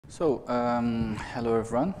Hello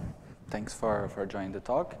everyone. Thanks for joining the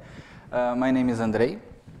talk. My name is Andrei.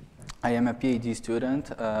 I am a PhD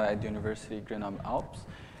student at the University of Grenoble-Alpes,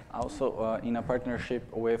 also in a partnership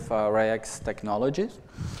with Ryax Technologies.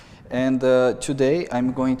 And today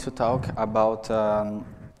I'm going to talk about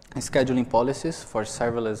scheduling policies for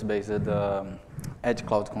serverless-based edge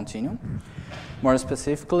cloud continuum. More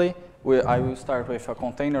specifically, I will start with a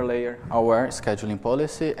ContainerLayer-Aware scheduling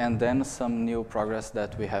policy and then some new progress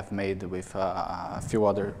that we have made with a few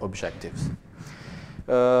other objectives.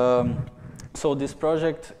 So this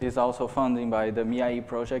project is also funded by the MIAI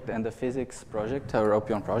project and the physics project, a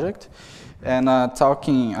European project. And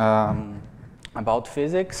talking about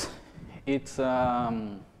physics,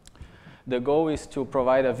 the goal is to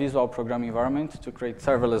provide a visual programming environment to create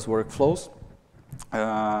serverless workflows.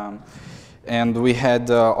 And we had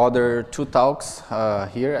other two talks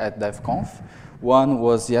here at DevConf. One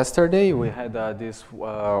was yesterday. We had this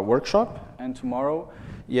workshop, and tomorrow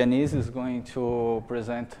Yanis is going to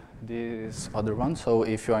present this other one. So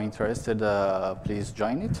if you are interested, please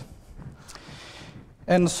join it.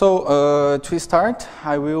 And so to start,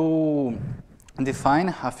 I will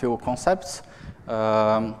define a few concepts.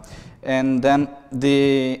 And then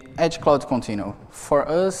the edge cloud continuum. For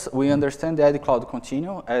us, we understand the edge cloud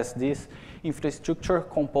continuum as this infrastructure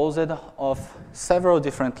composed of several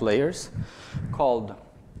different layers called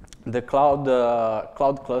the cloud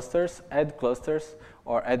clusters, edge clusters,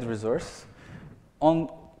 or edge resource. On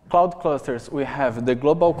cloud clusters, we have the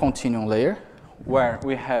global continuum layer, where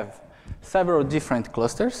we have several different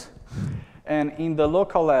clusters. And in the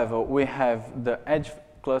local level, we have the edge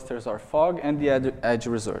clusters or fog and the edge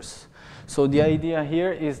resource. So the idea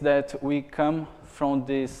here is that we come from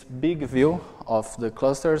this big view of the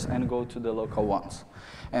clusters and go to the local ones.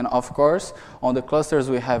 And of course, on the clusters,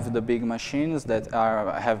 we have the big machines that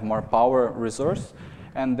have more power resource.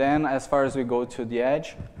 And then as far as we go to the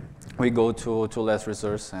edge, we go to less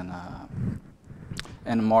resource and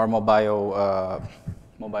more mobile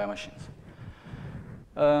machines.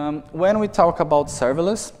 When we talk about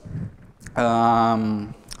serverless,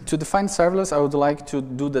 to define serverless, I would like to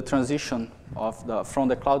do the transition from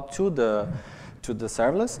the cloud to the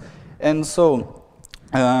serverless. And so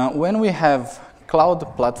when we have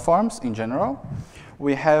cloud platforms in general,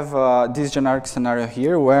 we have this generic scenario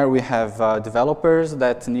here where we have developers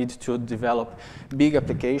that need to develop big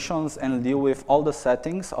applications and deal with all the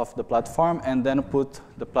settings of the platform and then put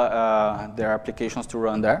their applications to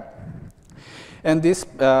run there. And this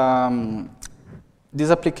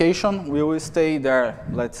application will stay there,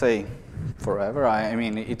 let's say, forever. I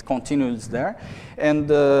mean, it continues there. And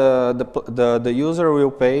the user will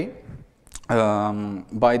pay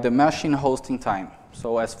by the machine hosting time.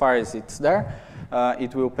 So as far as it's there,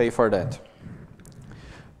 it will pay for that.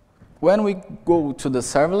 When we go to the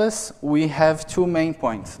serverless, we have two main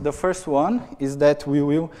points. The first one is that we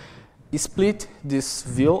will split this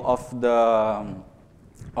view of the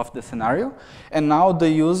scenario. And now the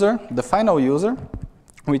user, the final user,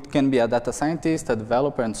 which can be a data scientist, a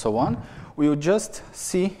developer, and so on, will just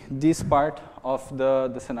see this part of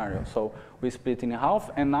the scenario. So we split in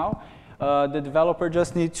half, and now the developer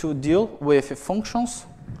just needs to deal with functions,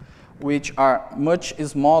 which are much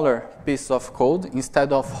smaller pieces of code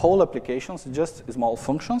instead of whole applications, just small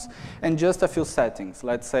functions, and just a few settings,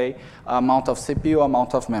 let's say amount of CPU,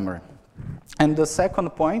 amount of memory. And the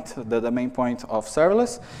second point, the main point of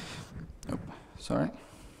serverless,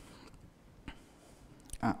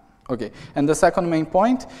 Okay, and the second main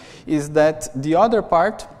point is that the other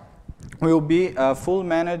part will be fully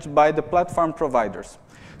managed by the platform providers.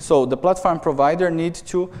 So the platform provider needs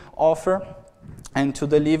to offer and to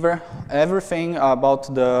deliver everything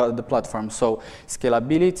about the platform. So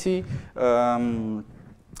scalability,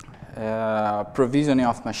 provisioning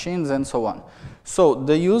of machines, and so on. So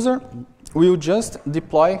the user will just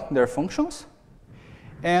deploy their functions,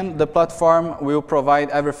 and the platform will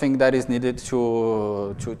provide everything that is needed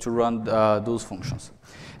to run those functions.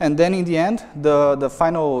 And then in the end, the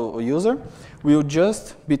final user will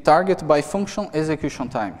just be targeted by function execution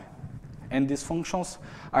time. And these functions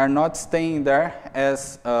are not staying there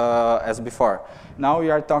as before. Now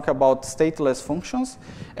we are talking about stateless functions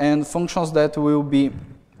and functions that will be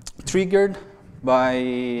triggered by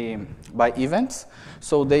events.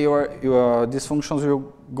 So these functions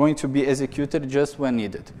will going to be executed just when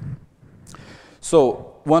needed.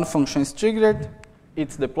 So one function is triggered,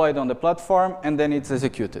 it's deployed on the platform, and then it's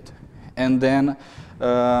executed. And then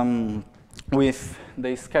with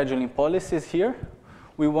the scheduling policies here,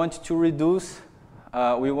 we want to reduce,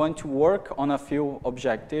 we want to work on a few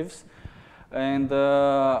objectives, and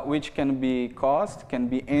which can be cost, can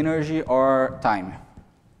be energy, or time.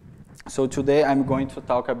 So today I'm going to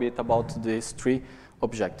talk a bit about these three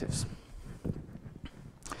objectives.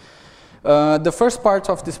 The first part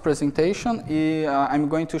of this presentation, I'm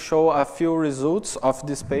going to show a few results of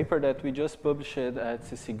this paper that we just published at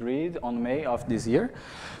CC Grid on May of this year.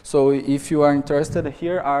 So if you are interested,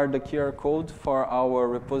 here are the QR code for our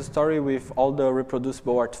repository with all the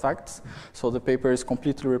reproducible artifacts. So the paper is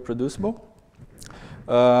completely reproducible.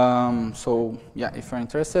 So yeah, if you're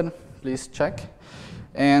interested, please check.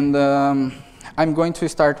 And I'm going to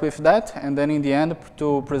start with that, and then in the end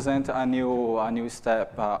to present a new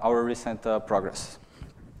step, our recent progress.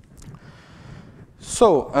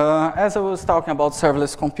 So, as I was talking about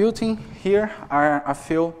serverless computing, here are a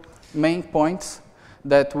few main points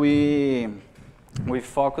that we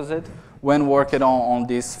focused when working on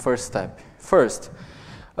this first step. First,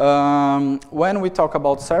 when we talk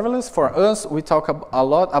about serverless, for us, we talk a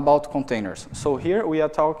lot about containers. So here we are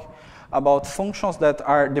talking about functions that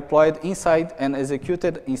are deployed inside and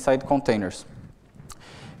executed inside containers.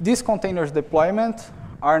 These containers deployment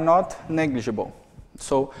are not negligible.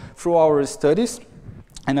 So through our studies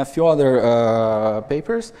and a few other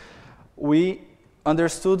papers, we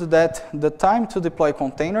understood that the time to deploy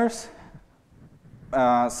containers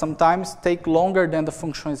sometimes take longer than the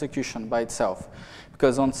function execution by itself.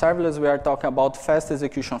 Because on serverless, we are talking about fast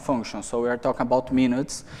execution functions. So we are talking about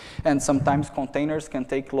minutes. And sometimes containers can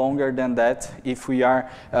take longer than that if we are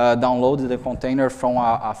downloading the container from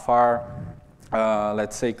a far,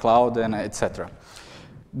 let's say, cloud and etc.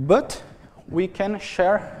 But we can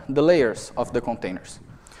share the layers of the containers.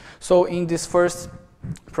 So in this first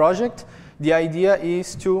project, the idea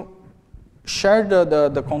is to share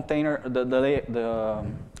the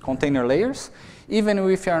container layers, even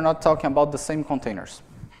if you are not talking about the same containers.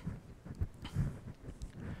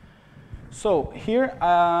 So here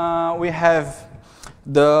we have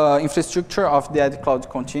the infrastructure of the Edge Cloud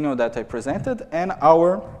Continuum that I presented and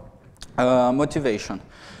our motivation.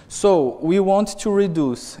 So we want to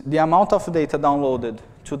reduce the amount of data downloaded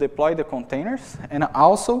to deploy the containers, and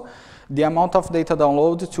also the amount of data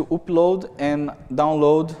downloaded to upload and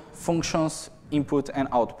download functions input and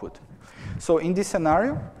output. So in this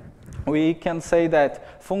scenario, we can say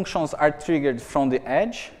that functions are triggered from the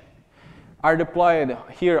edge, are deployed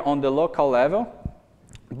here on the local level,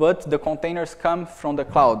 but the containers come from the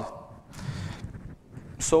cloud.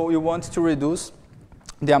 So we want to reduce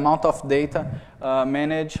the amount of data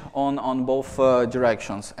managed on both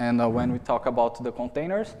directions. And when we talk about the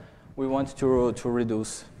containers, we want to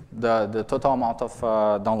reduce the total amount of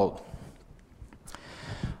download.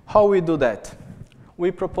 How we do that? We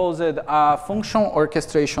proposed a function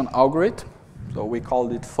orchestration algorithm, so we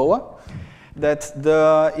called it FOA, that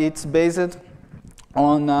it's based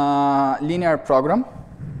on a linear program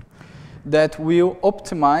that will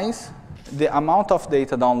optimize the amount of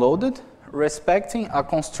data downloaded respecting a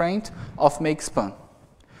constraint of makespan.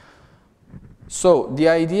 So the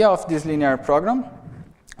idea of this linear program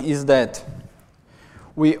is that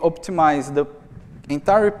we optimize the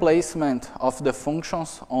entire replacement of the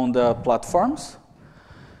functions on the platforms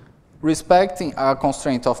respecting a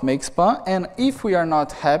constraint of makespan, and if we are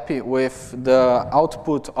not happy with the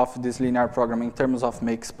output of this linear program in terms of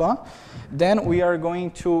makespan, then we are going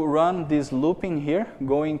to run this looping here,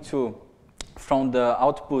 going from the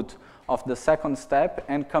output of the second step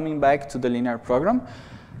and coming back to the linear program,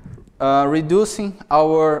 reducing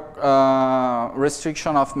our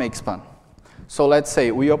restriction of makespan. So let's say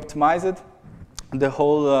we optimized the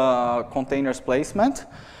whole containers placement,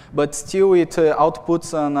 but still it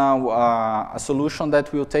outputs a solution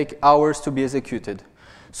that will take hours to be executed.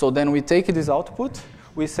 So then we take this output,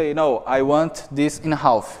 we say, no, I want this in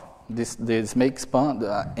half, this makespan,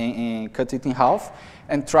 and cut it in half,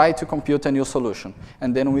 and try to compute a new solution.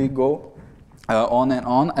 And then we go on and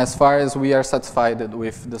on as far as we are satisfied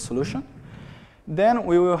with the solution. Then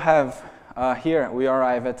we will have, here we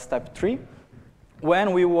arrive at step 3,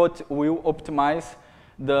 when we will optimize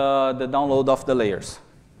the download of the layers.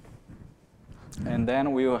 And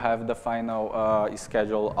then we will have the final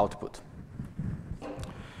schedule output.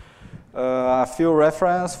 A few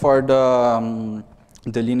references for the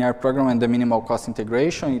linear program and the minimal cost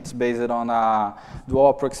integration. It's based on a dual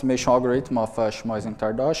approximation algorithm of Schmoes and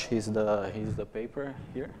Tardosh. Here's the paper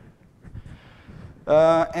here.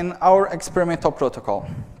 And our experimental protocol.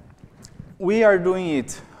 We are doing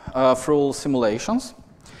it through simulations.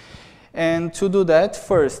 And to do that,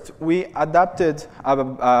 first, we adapted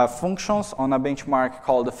functions on a benchmark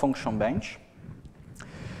called the function bench.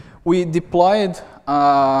 We deployed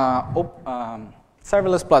a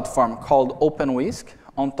serverless platform called OpenWhisk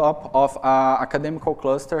on top of an academical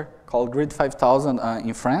cluster called Grid 5000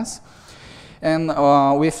 in France. And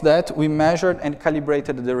with that, we measured and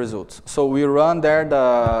calibrated the results. So we run there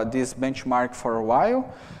this benchmark for a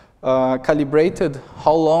while, calibrated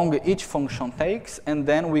how long each function takes, and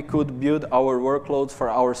then we could build our workloads for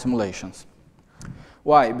our simulations.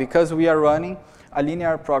 Why? Because we are running a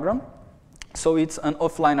linear program, so it's an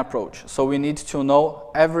offline approach. So we need to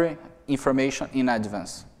know every information in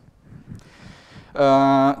advance.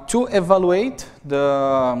 To evaluate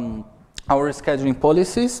our scheduling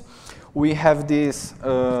policies, we have this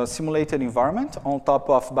simulated environment on top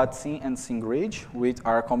of BATSIM and SYNGRID, with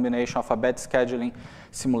our combination of a batch scheduling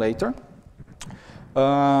simulator.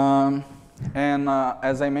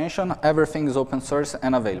 As I mentioned, everything is open source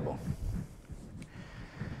and available.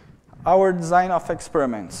 Our design of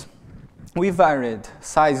experiments. We varied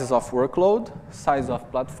sizes of workload, size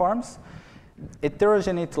of platforms,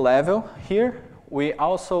 heterogeneity level. Here, we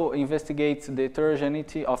also investigate the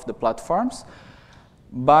heterogeneity of the platforms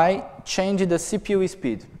by changing the CPU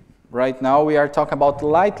speed. Right now, we are talking about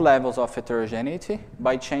light levels of heterogeneity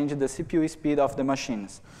by changing the CPU speed of the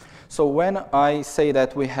machines. So when I say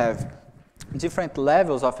that we have different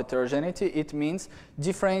levels of heterogeneity, it means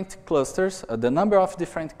different clusters, the number of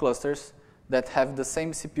different clusters that have the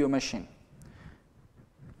same CPU machine.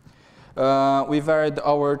 We varied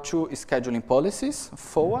our two scheduling policies,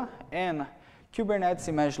 FOA and Kubernetes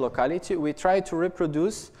ImageLocality. We try to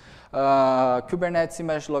reproduce Kubernetes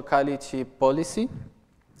ImageLocality policy,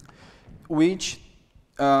 which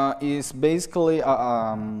is basically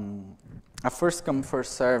a first come,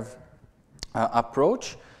 first serve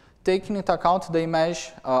approach, taking into account the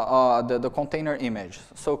image, the container image.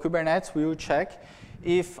 So Kubernetes will check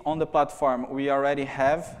if on the platform we already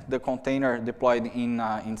have the container deployed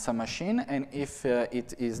in some machine, and if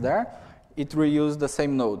it is there, it will use the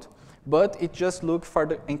same node. But it just looks for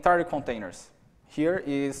the entire containers. Here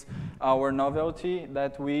is our novelty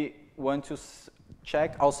that we want to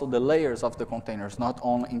check also the layers of the containers, not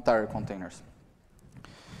on entire containers.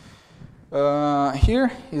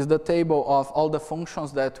 Here is the table of all the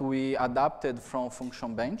functions that we adapted from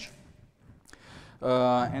function bench.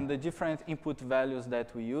 And the different input values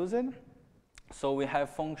that we used. So we have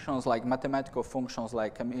functions like mathematical functions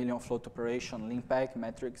like chameleon, float operation, limpack,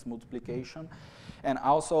 matrix, multiplication, and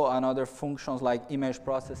also another functions like image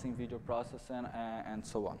processing, video processing, and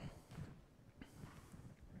so on.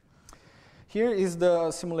 Here is the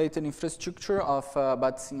simulated infrastructure of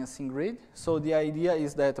BATSIM and SYNGRID. So the idea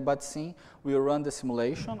is that BATSIM will run the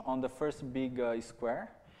simulation on the first big square,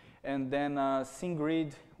 and then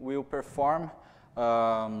SYNGRID will perform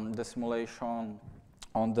the simulation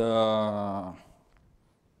on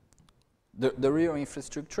the real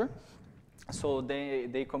infrastructure. So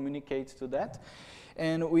they communicate to that.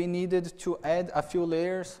 And we needed to add a few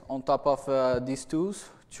layers on top of these tools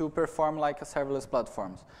to perform like a serverless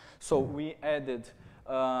platforms. So we added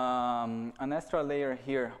an extra layer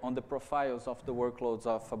here on the profiles of the workloads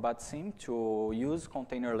of BATSIM to use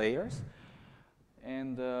container layers.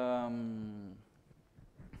 And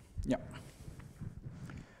yeah.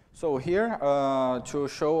 So here, to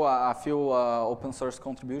show a few open source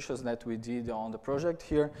contributions that we did on the project,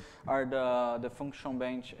 here are the function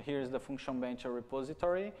bench. Here's the function bench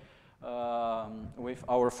repository with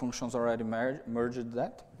our functions already merged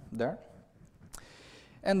there.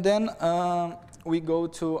 And then we go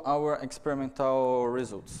to our experimental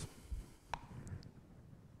results.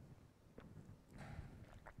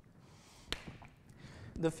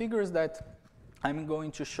 The figures that I'm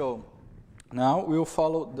going to show now will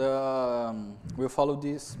follow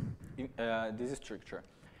this structure.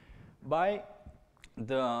 By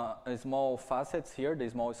the small facets here, the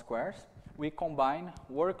small squares, we combine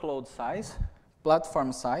workload size,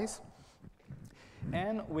 platform size,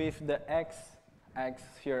 and with the x-axis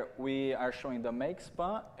here, we are showing the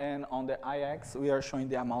makespan, and on the y-axis, we are showing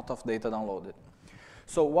the amount of data downloaded.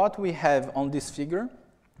 So what we have on this figure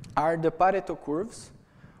are the Pareto curves,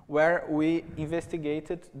 where we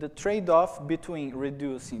investigated the trade-off between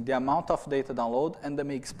reducing the amount of data download and the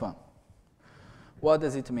makespan. What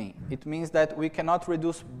does it mean? It means that we cannot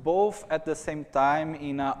reduce both at the same time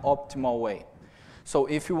in an optimal way. So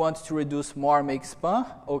if you want to reduce more makespan,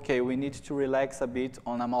 okay, we need to relax a bit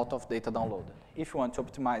on amount of data downloaded. If you want to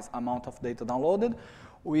optimize amount of data downloaded,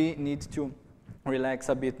 we need to relax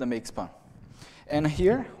a bit the makespan. And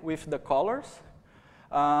here, with the colors,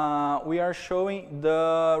 we are showing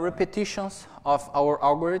the repetitions of our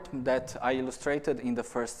algorithm that I illustrated in the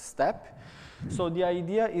first step. So the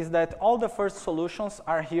idea is that all the first solutions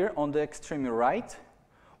are here on the extreme right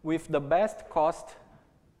with the best cost,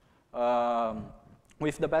 so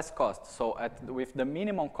with the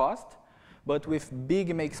minimum cost, but with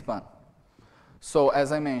big makespan. So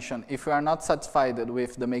as I mentioned, if we are not satisfied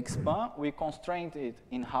with the makespan, we constrain it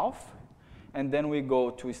in half, and then we go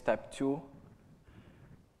to step 2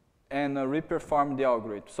 and reperform the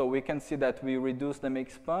algorithm. So we can see that we reduce the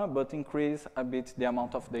makespan, but increase a bit the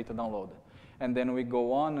amount of data downloaded. And then we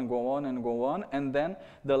go on and go on and go on, and then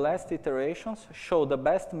the last iterations show the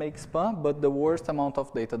best makespan, but the worst amount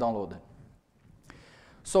of data downloaded.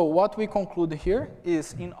 So what we conclude here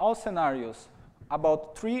is, in all scenarios,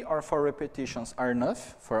 about 3 or 4 repetitions are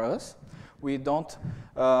enough for us. We don't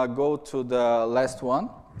go to the last one,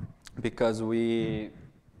 because we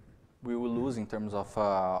will lose in terms of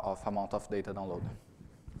amount of data downloaded.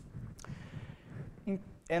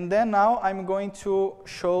 And then now I'm going to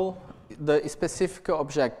show the specific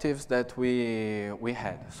objectives that we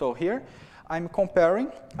had. So here I'm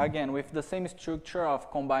comparing, again, with the same structure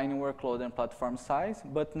of combining workload and platform size,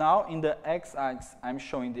 but now in the x-axis I'm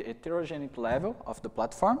showing the heterogeneity level of the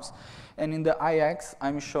platforms, and in the y-axis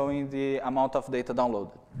I'm showing the amount of data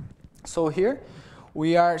downloaded. So here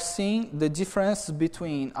we are seeing the difference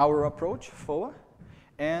between our approach, FOA,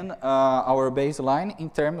 and our baseline in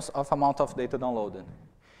terms of amount of data downloaded.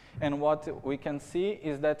 And what we can see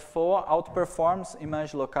is that FOA outperforms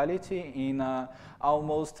ImageLocality in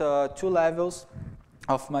almost 2 levels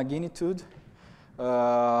of magnitude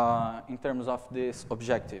in terms of this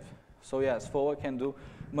objective. So yes, FOA can do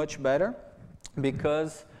much better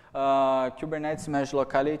because Kubernetes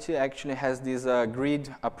ImageLocality actually has this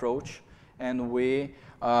grid approach, and we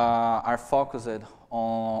are focused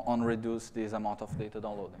on reduce this amount of data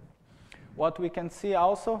downloaded. What we can see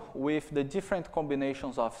also with the different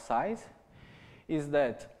combinations of size is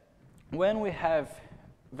that when we have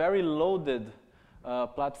very loaded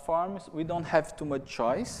platforms, we don't have too much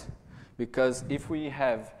choice, because if we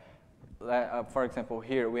have, for example,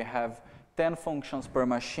 here we have 10 functions per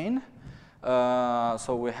machine,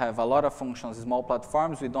 so we have a lot of functions, small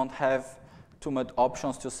platforms, we don't have too much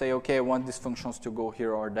options to say, okay, I want these functions to go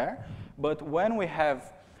here or there. But when we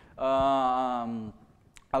have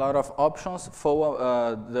a lot of options,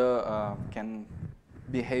 FOA can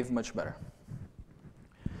behave much better.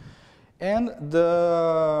 And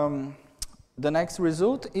the next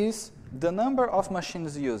result is the number of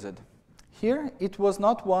machines used. Here, it was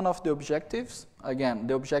not one of the objectives. Again,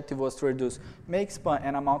 the objective was to reduce makespan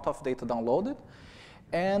and amount of data downloaded.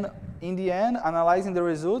 And in the end, analyzing the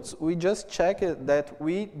results, we just checked that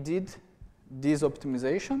we did this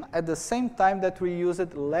optimization at the same time that we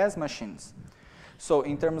used less machines. So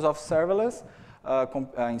in terms of serverless,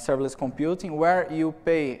 in serverless computing, where you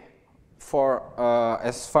pay for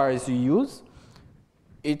as far as you use,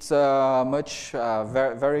 it's a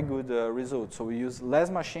very good result. So we use less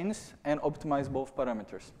machines and optimize both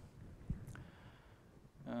parameters.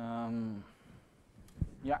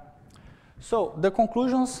 Yeah. So the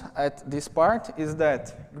conclusions at this part is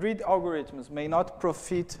that grid algorithms may not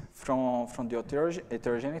profit from the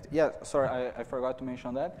heterogeneity. Yeah, sorry, I forgot to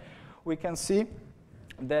mention that. We can see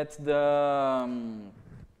that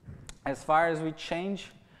as far as we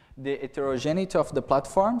change the heterogeneity of the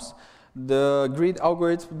platforms, the grid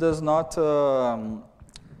algorithm does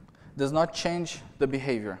not change the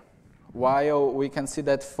behavior, while we can see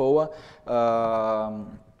that FOA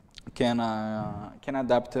can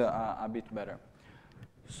adapt a bit better.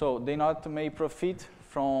 So they not may profit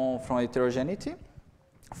from heterogeneity.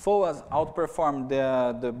 FOAs outperform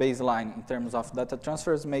the baseline in terms of data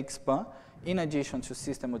transfers makespan, in addition to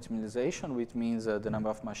system optimization, which means the number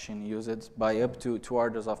of machines used by up to 2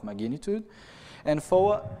 orders of magnitude. And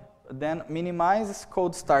FOA then minimizes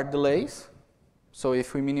cold start delays. So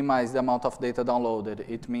if we minimize the amount of data downloaded,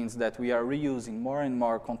 it means that we are reusing more and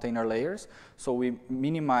more container layers. So we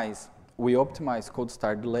optimize cold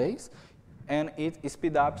start delays, and it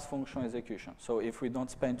speeds up function execution. So if we don't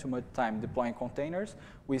spend too much time deploying containers,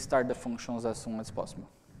 we start the functions as soon as possible.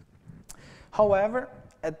 However,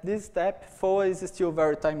 at this step, FOA is still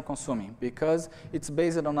very time consuming because it's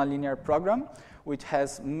based on a linear program which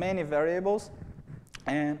has many variables,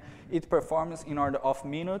 and it performs in order of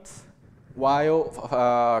minutes, while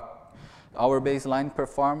our baseline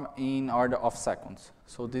performs in order of seconds.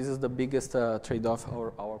 So this is the biggest trade-off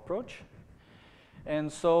of our approach.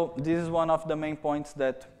 And so this is one of the main points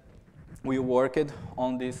that we worked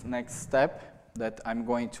on this next step that I'm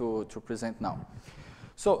going to present now.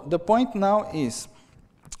 So the point now is,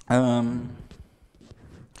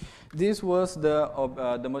 this was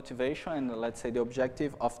the motivation and, let's say, the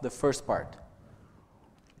objective of the first part.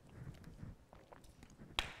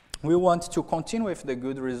 We want to continue with the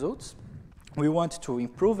good results. We want to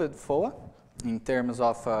improve it FOA in terms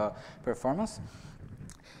of performance.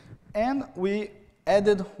 And we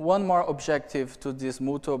added one more objective to this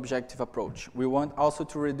multi-objective approach. We want also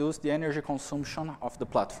to reduce the energy consumption of the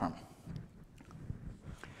platform.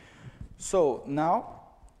 So now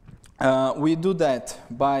we do that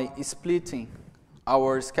by splitting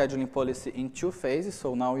our scheduling policy in two phases.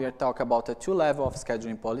 So now we are talking about a two level of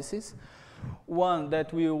scheduling policies. One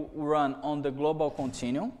that will run on the global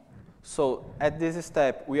continuum. So at this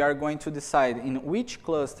step, we are going to decide in which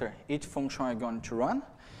cluster each function is going to run.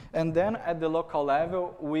 And then at the local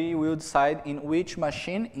level, we will decide in which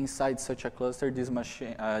machine inside such a cluster this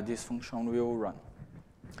function will run.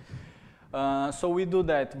 So we do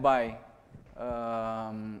that by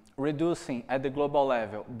reducing at the global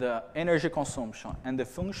level the energy consumption and the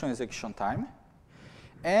function execution time.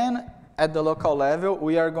 And at the local level,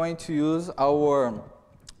 we are going to use our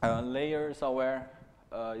layers-aware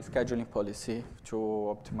scheduling policy to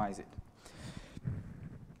optimize it.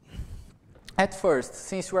 At first,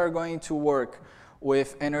 since we are going to work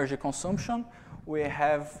with energy consumption, we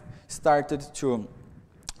have started to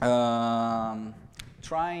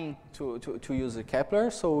trying to use the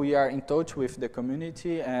Kepler. So we are in touch with the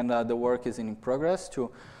community, and the work is in progress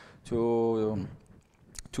to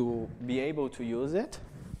be able to use it.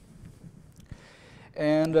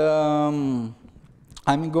 And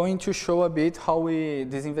I'm going to show a bit how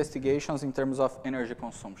these investigations in terms of energy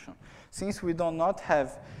consumption. Since we do not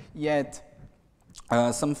have yet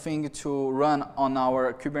something to run on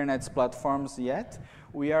our Kubernetes platforms yet,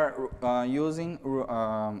 we are using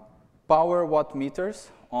power watt meters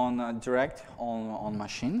on direct on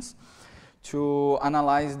machines to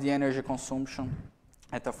analyze the energy consumption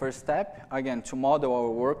at the first step. Again, to model our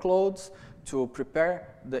workloads, to prepare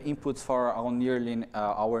the inputs for our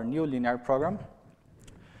new linear program.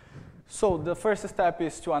 So the first step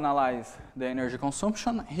is to analyze the energy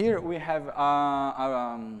consumption. Here we have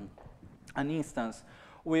an instance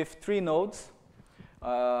with 3 nodes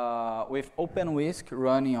with OpenWhisk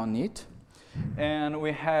running on it. And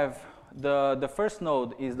we have the first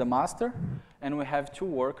node is the master, and we have 2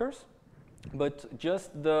 workers, but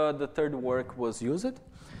just the third work was used.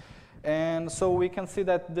 And so we can see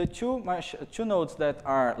that the two nodes that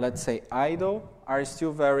are, let's say, idle are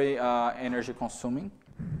still very energy consuming.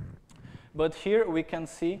 But here we can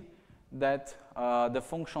see that the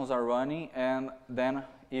functions are running, and then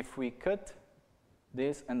if we cut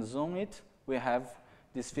this and zoom it, we have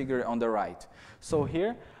this figure on the right. So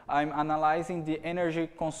here I'm analyzing the energy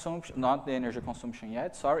consumption, not the energy consumption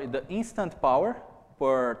yet, sorry, the instant power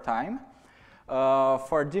per time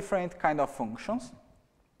for different kind of functions.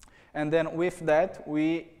 And then with that,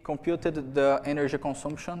 we computed the energy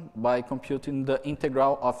consumption by computing the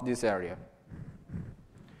integral of this area.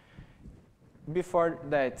 Before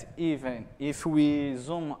that, even if we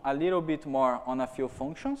zoom a little bit more on a few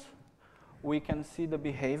functions, we can see the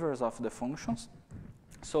behaviors of the functions.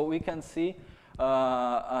 So we can see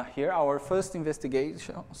here our first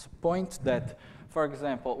investigation point that, for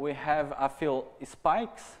example, we have a few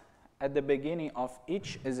spikes at the beginning of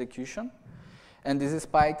each execution. And these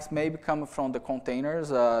spikes may come from the containers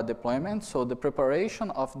deployment. So the preparation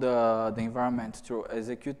of the environment to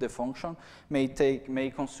execute the function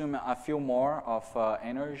may consume a few more of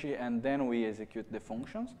energy, and then we execute the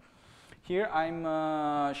functions. Here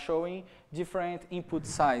I'm showing different input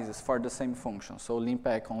sizes for the same function. So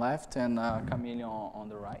Limpack on left and Chameleon on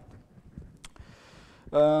the right.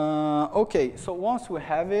 Okay, so once we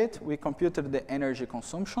have it, we computed the energy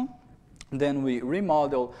consumption. Then we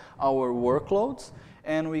remodel our workloads,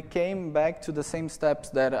 and we came back to the same steps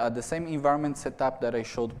that the same environment setup that I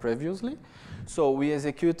showed previously. So we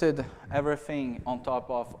executed everything on top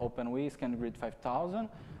of OpenWhisk and Grid 5000,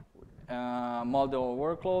 model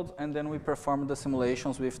workloads, and then we performed the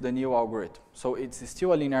simulations with the new algorithm. So it's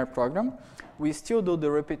still a linear program. We still do the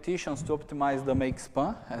repetitions to optimize the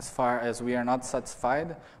makespan as far as we are not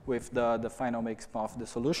satisfied with the final makespan of the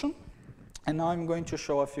solution. And now I'm going to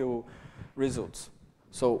show a few results.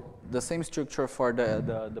 So the same structure for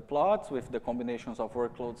the plots with the combinations of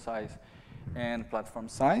workload size and platform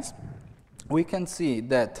size. We can see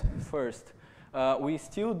that first, we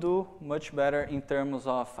still do much better in terms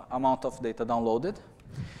of amount of data downloaded.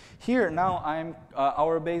 Here now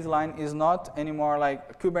our baseline is not anymore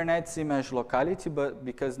like Kubernetes ImageLocality, but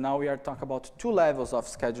because now we are talking about 2 levels of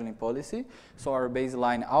scheduling policy. So our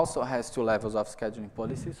baseline also has 2 levels of scheduling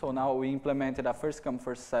policy. So now we implemented a first come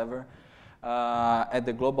first server at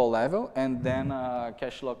the global level, and then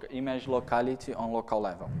ImageLocality on local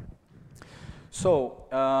level. So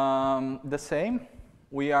the same,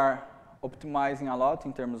 we are optimizing a lot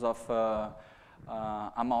in terms of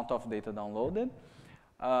amount of data downloaded.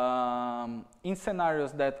 In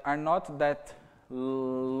scenarios that are not that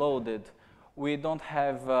loaded, we don't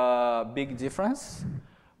have a big difference.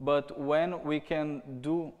 But when we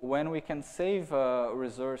can save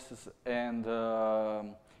resources and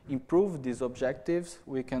improve these objectives,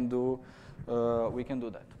 we can do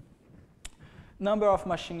that. Number of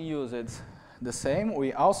machine usage, the same.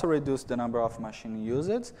 We also reduce the number of machine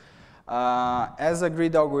usage. As a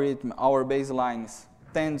grid algorithm, our baselines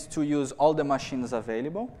tend to use all the machines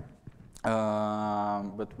available,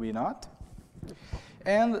 but we not.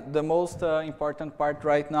 And the most important part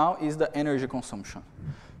right now is the energy consumption.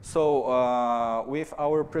 So with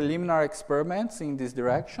our preliminary experiments in this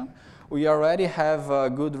direction, we already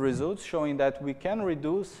have good results showing that we can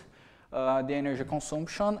reduce the energy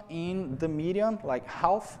consumption in the median, like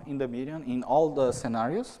half in the median in all the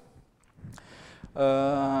scenarios.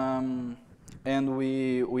 And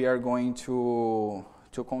we are going to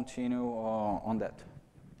continue on that.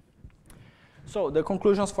 So the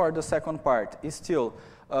conclusions for the second part is still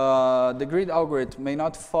the grid algorithm may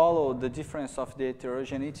not follow the difference of the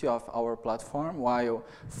heterogeneity of our platform, while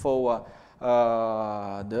FOA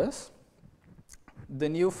does. The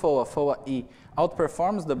new FOA-E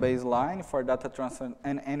outperforms the baseline for data transfer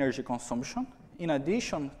and energy consumption, in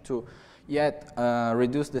addition to yet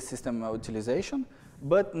reduce the system utilization.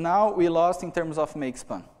 But now we lost in terms of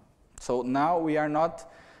makespan. So now we are not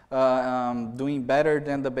doing better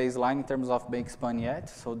than the baseline in terms of makespan yet.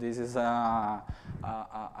 So this is the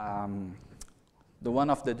one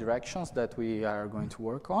of the directions that we are going to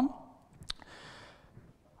work on.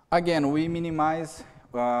 Again, we minimize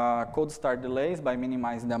code start delays by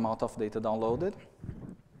minimizing the amount of data downloaded.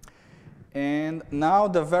 And now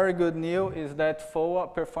the very good news is that FOA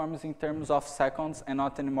performs in terms of seconds and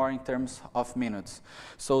not anymore in terms of minutes.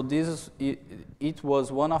 So this it was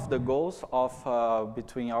one of the goals of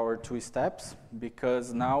between our two steps,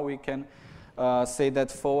 because now we can say that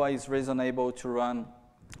FOA is reasonable to run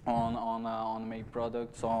on main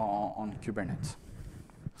products on Kubernetes.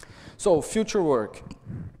 So future work.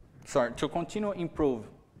 Sorry, to continue improve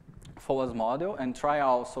FOA's model and try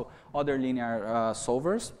also other linear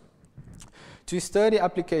solvers. To study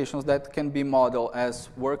applications that can be modeled as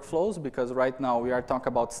workflows, because right now we are talking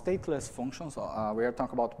about stateless functions. We are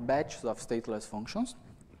talking about batches of stateless functions.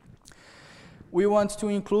 We want to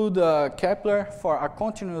include Kepler for a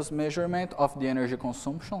continuous measurement of the energy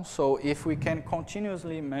consumption. So if we can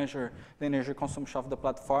continuously measure the energy consumption of the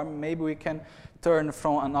platform, maybe we can turn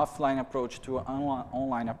from an offline approach to an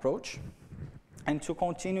online approach. And to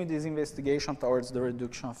continue this investigation towards the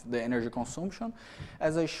reduction of the energy consumption,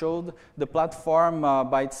 as I showed, the platform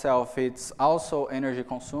by itself, it's also energy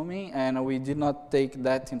consuming, and we did not take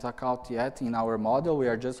that into account yet in our model. We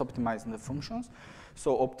are just optimizing the functions.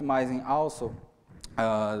 So optimizing also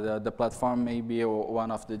the platform may be one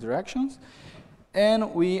of the directions.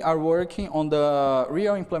 And we are working on the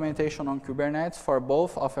real implementation on Kubernetes for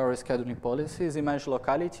both of our scheduling policies.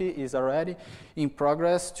 ImageLocality is already in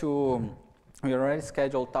progress we already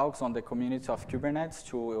scheduled talks on the community of Kubernetes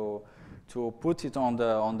to put it on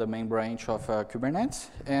the main branch of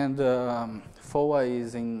Kubernetes, and FOA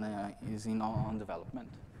is on development.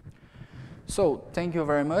 So thank you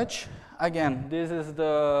very much. Again, this is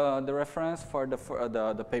the reference for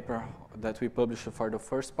the paper that we published for the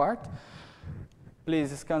first part.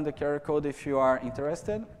 Please scan the QR code if you are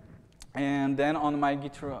interested. And then on my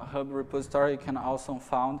GitHub repository, you can also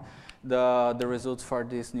find the results for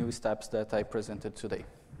these new steps that I presented today.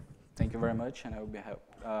 Thank you very much, and I will be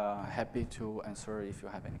happy to answer if you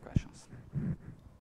have any questions.